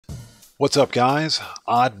What's up, guys?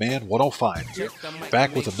 OddMan105 here,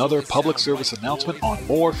 back with another public service announcement on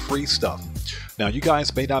more free stuff. Now, you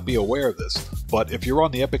guys may not be aware of this, but if you're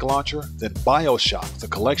on the Epic Launcher, then Bioshock, the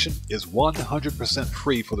collection, is 100%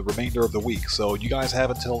 free for the remainder of the week, so you guys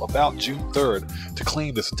have until about June 3rd to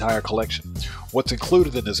claim this entire collection. What's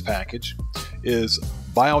included in this package is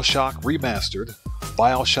Bioshock Remastered,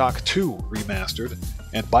 Bioshock 2 Remastered,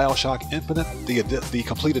 and Bioshock Infinite, the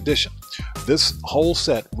complete edition. This whole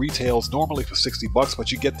set retails normally for $60,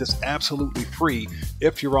 but you get this absolutely free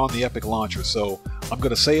if you're on the Epic Launcher. So I'm going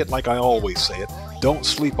to say it like I always say it. Don't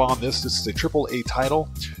sleep on this. This is a AAA title.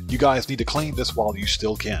 You guys need to claim this while you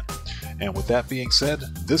still can. And with that being said,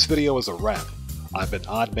 this video is a wrap. I've been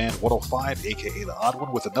OddMan105, aka The Odd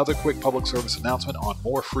One, with another quick public service announcement on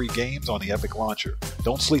more free games on the Epic Launcher.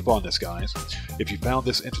 Don't sleep on this, guys. If you found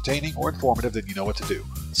this entertaining or informative, then you know what to do.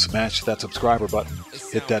 Smash that subscriber button,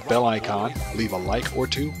 hit that bell icon, leave a like or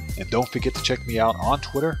two, and don't forget to check me out on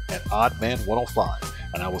Twitter at OddMan105.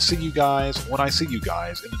 And I will see you guys when I see you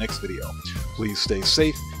guys in the next video. Please stay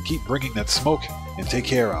safe, keep bringing that smoke, and take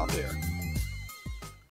care out there.